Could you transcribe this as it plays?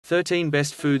13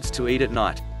 Best Foods to Eat at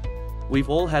Night. We've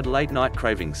all had late night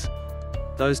cravings.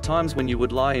 Those times when you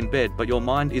would lie in bed but your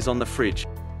mind is on the fridge.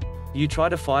 You try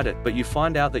to fight it but you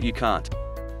find out that you can't.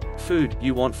 Food,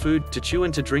 you want food, to chew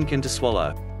and to drink and to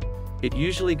swallow. It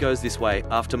usually goes this way: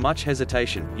 after much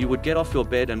hesitation, you would get off your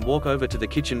bed and walk over to the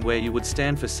kitchen where you would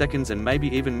stand for seconds and maybe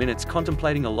even minutes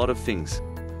contemplating a lot of things.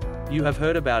 You have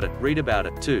heard about it, read about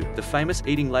it too. The famous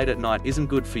eating late at night isn't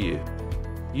good for you.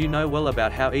 You know well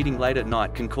about how eating late at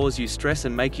night can cause you stress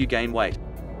and make you gain weight.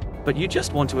 But you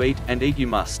just want to eat, and eat you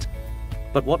must.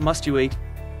 But what must you eat?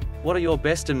 What are your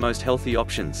best and most healthy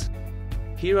options?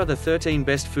 Here are the 13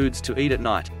 best foods to eat at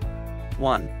night.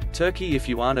 1. Turkey. If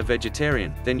you aren't a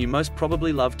vegetarian, then you most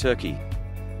probably love turkey.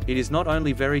 It is not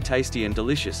only very tasty and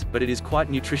delicious, but it is quite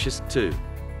nutritious, too.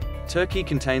 Turkey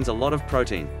contains a lot of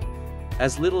protein.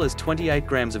 As little as 28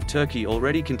 grams of turkey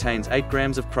already contains 8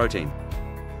 grams of protein.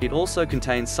 It also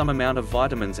contains some amount of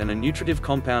vitamins and a nutritive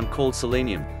compound called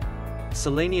selenium.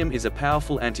 Selenium is a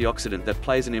powerful antioxidant that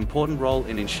plays an important role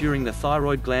in ensuring the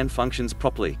thyroid gland functions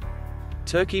properly.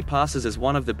 Turkey passes as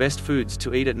one of the best foods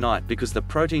to eat at night because the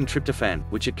protein tryptophan,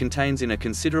 which it contains in a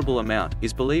considerable amount,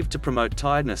 is believed to promote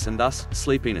tiredness and thus,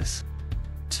 sleepiness.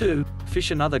 2.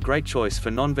 Fish. Another great choice for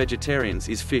non-vegetarians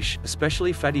is fish,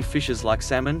 especially fatty fishes like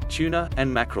salmon, tuna,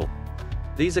 and mackerel.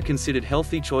 These are considered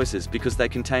healthy choices because they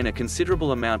contain a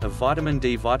considerable amount of vitamin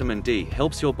D. Vitamin D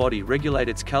helps your body regulate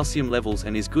its calcium levels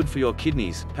and is good for your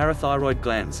kidneys, parathyroid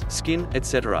glands, skin,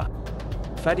 etc.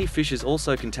 Fatty fishes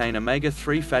also contain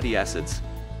omega-3 fatty acids.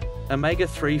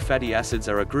 Omega-3 fatty acids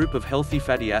are a group of healthy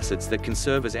fatty acids that can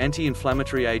serve as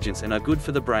anti-inflammatory agents and are good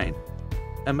for the brain.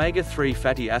 Omega-3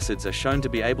 fatty acids are shown to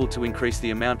be able to increase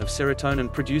the amount of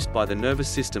serotonin produced by the nervous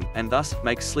system, and thus,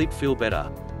 make sleep feel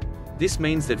better. This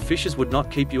means that fishes would not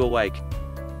keep you awake.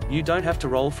 You don't have to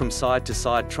roll from side to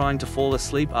side trying to fall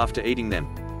asleep after eating them.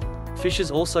 Fishes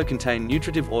also contain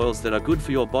nutritive oils that are good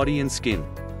for your body and skin.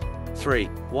 3.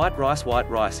 White rice. White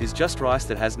rice is just rice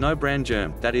that has no bran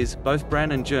germ, that is, both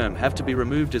bran and germ have to be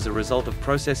removed as a result of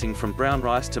processing from brown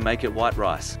rice to make it white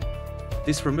rice.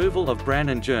 This removal of bran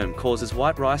and germ causes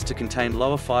white rice to contain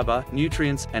lower fiber,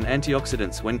 nutrients, and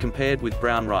antioxidants when compared with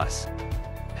brown rice.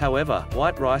 However,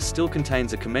 white rice still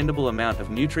contains a commendable amount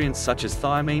of nutrients such as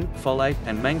thiamine, folate,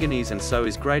 and manganese, and so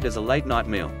is great as a late-night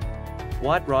meal.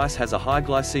 White rice has a high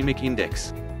glycemic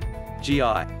index.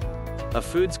 GI. A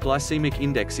food's glycemic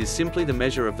index is simply the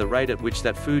measure of the rate at which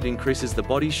that food increases the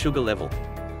body's sugar level.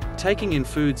 Taking in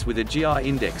foods with a GI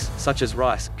index, such as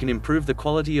rice, can improve the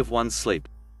quality of one's sleep.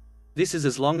 This is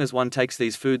as long as one takes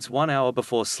these foods 1 hour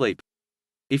before sleep.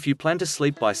 If you plan to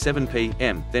sleep by 7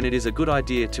 p.m., then it is a good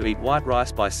idea to eat white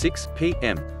rice by 6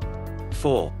 p.m.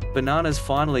 4. Bananas.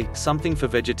 Finally, something for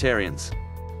vegetarians.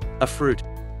 A fruit.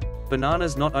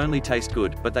 Bananas not only taste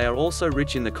good, but they are also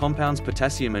rich in the compounds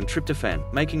potassium and tryptophan,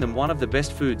 making them one of the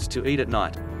best foods to eat at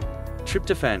night.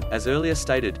 Tryptophan, as earlier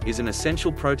stated, is an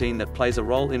essential protein that plays a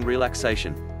role in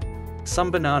relaxation.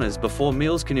 Some bananas before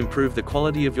meals can improve the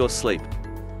quality of your sleep.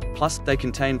 Plus, they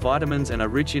contain vitamins and are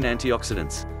rich in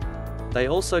antioxidants. They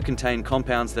also contain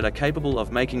compounds that are capable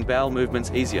of making bowel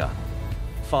movements easier.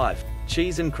 5.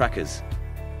 Cheese and crackers.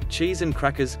 Cheese and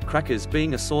crackers, crackers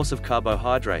being a source of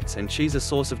carbohydrates and cheese a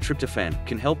source of tryptophan,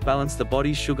 can help balance the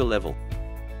body's sugar level.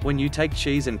 When you take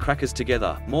cheese and crackers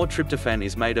together, more tryptophan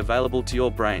is made available to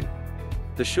your brain.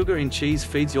 The sugar in cheese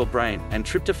feeds your brain, and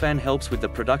tryptophan helps with the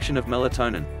production of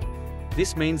melatonin.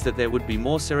 This means that there would be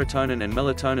more serotonin and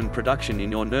melatonin production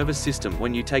in your nervous system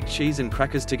when you take cheese and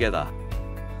crackers together.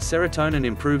 Serotonin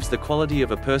improves the quality of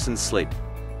a person's sleep.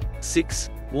 6.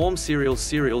 Warm cereals.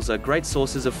 Cereals are great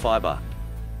sources of fiber.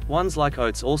 Ones like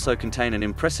oats also contain an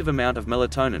impressive amount of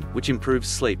melatonin, which improves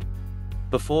sleep.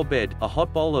 Before bed, a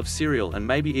hot bowl of cereal and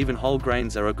maybe even whole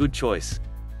grains are a good choice.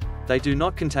 They do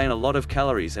not contain a lot of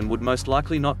calories and would most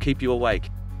likely not keep you awake.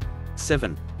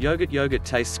 7. Yogurt. Yogurt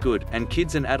tastes good, and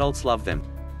kids and adults love them.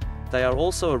 They are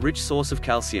also a rich source of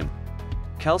calcium.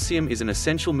 Calcium is an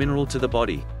essential mineral to the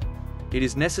body. It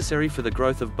is necessary for the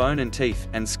growth of bone and teeth,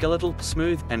 and skeletal,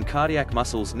 smooth, and cardiac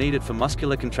muscles needed for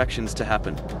muscular contractions to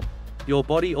happen. Your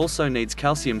body also needs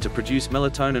calcium to produce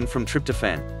melatonin from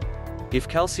tryptophan. If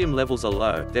calcium levels are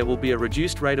low, there will be a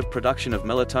reduced rate of production of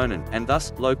melatonin, and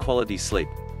thus, low-quality sleep.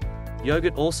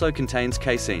 Yogurt also contains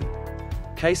casein.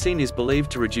 Casein is believed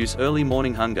to reduce early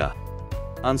morning hunger.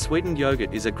 Unsweetened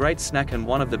yogurt is a great snack and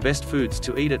one of the best foods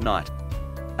to eat at night.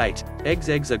 8. Eggs.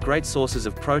 Eggs are great sources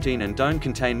of protein and don't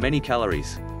contain many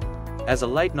calories. As a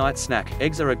late-night snack,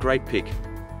 eggs are a great pick.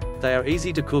 They are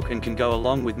easy to cook and can go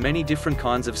along with many different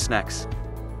kinds of snacks.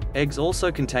 Eggs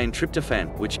also contain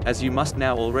tryptophan, which, as you must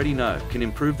now already know, can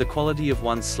improve the quality of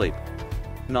one's sleep.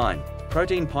 9.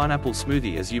 Protein pineapple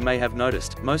smoothie. As you may have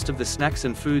noticed, most of the snacks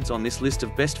and foods on this list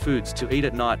of best foods to eat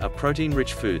at night are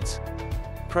protein-rich foods.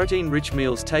 Protein-rich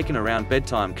meals taken around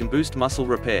bedtime can boost muscle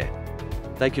repair.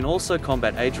 They can also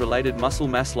combat age-related muscle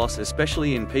mass loss,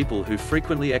 especially in people who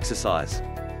frequently exercise.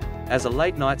 As a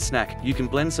late-night snack, you can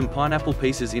blend some pineapple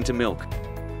pieces into milk.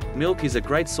 Milk is a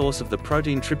great source of the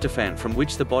protein tryptophan from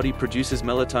which the body produces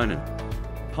melatonin.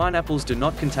 Pineapples do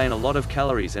not contain a lot of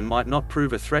calories and might not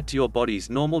prove a threat to your body's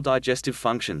normal digestive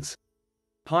functions.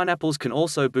 Pineapples can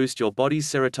also boost your body's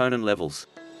serotonin levels.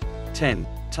 10.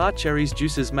 Tart cherries.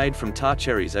 Juices made from tart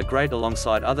cherries are great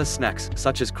alongside other snacks,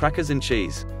 such as crackers and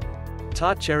cheese.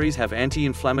 Tart cherries have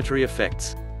anti-inflammatory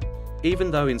effects.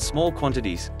 Even though in small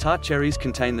quantities, tart cherries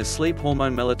contain the sleep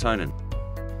hormone melatonin.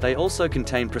 They also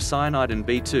contain procyanide and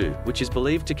B2, which is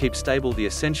believed to keep stable the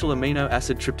essential amino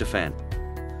acid tryptophan.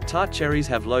 Tart cherries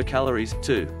have low calories,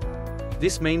 too.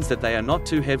 This means that they are not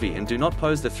too heavy and do not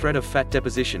pose the threat of fat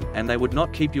deposition, and they would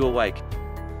not keep you awake.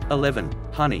 11.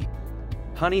 Honey.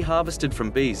 Honey harvested from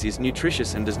bees is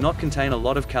nutritious and does not contain a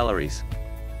lot of calories.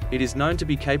 It is known to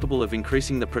be capable of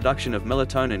increasing the production of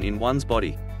melatonin in one's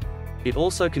body. It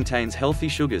also contains healthy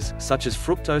sugars, such as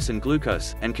fructose and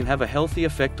glucose, and can have a healthy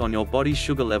effect on your body's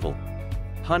sugar level.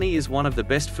 Honey is one of the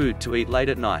best food to eat late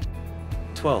at night.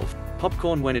 12.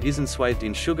 Popcorn. When it isn't swathed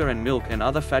in sugar and milk and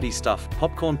other fatty stuff,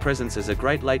 popcorn presents as a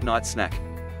great late-night snack.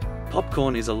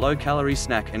 Popcorn is a low-calorie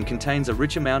snack and contains a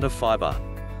rich amount of fiber.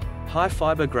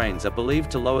 High-fiber grains are believed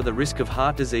to lower the risk of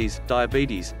heart disease,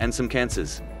 diabetes, and some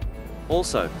cancers.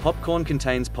 Also, popcorn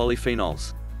contains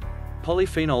polyphenols.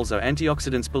 Polyphenols are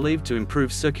antioxidants believed to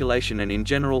improve circulation and in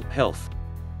general, health.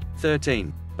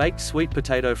 13. Baked sweet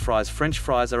potato fries. French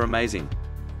fries are amazing.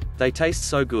 They taste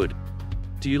so good.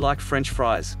 Do you like French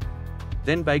fries?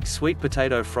 Then baked sweet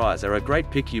potato fries are a great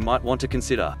pick you might want to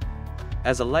consider.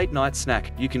 As a late-night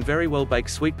snack, you can very well bake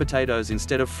sweet potatoes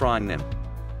instead of frying them.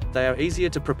 They are easier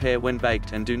to prepare when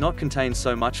baked and do not contain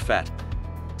so much fat.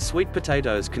 Sweet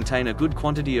potatoes contain a good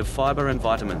quantity of fiber and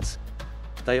vitamins.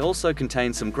 They also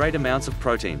contain some great amounts of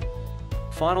protein.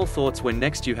 Final thoughts. When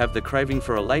next you have the craving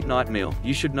for a late-night meal,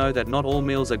 you should know that not all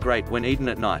meals are great when eaten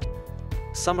at night.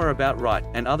 Some are about right,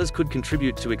 and others could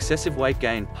contribute to excessive weight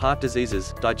gain, heart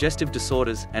diseases, digestive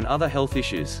disorders, and other health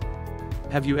issues.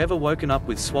 Have you ever woken up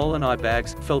with swollen eye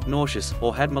bags, felt nauseous,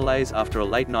 or had malaise after a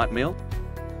late-night meal?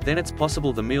 Then it's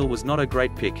possible the meal was not a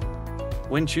great pick.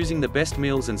 When choosing the best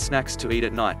meals and snacks to eat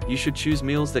at night, you should choose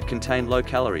meals that contain low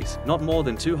calories, not more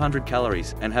than 200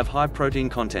 calories, and have high protein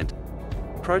content.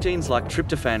 Proteins like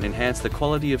tryptophan enhance the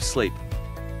quality of sleep.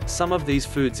 Some of these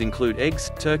foods include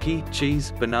eggs, turkey,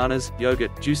 cheese, bananas,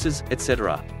 yogurt, juices,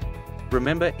 etc.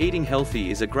 Remember, eating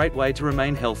healthy is a great way to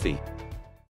remain healthy.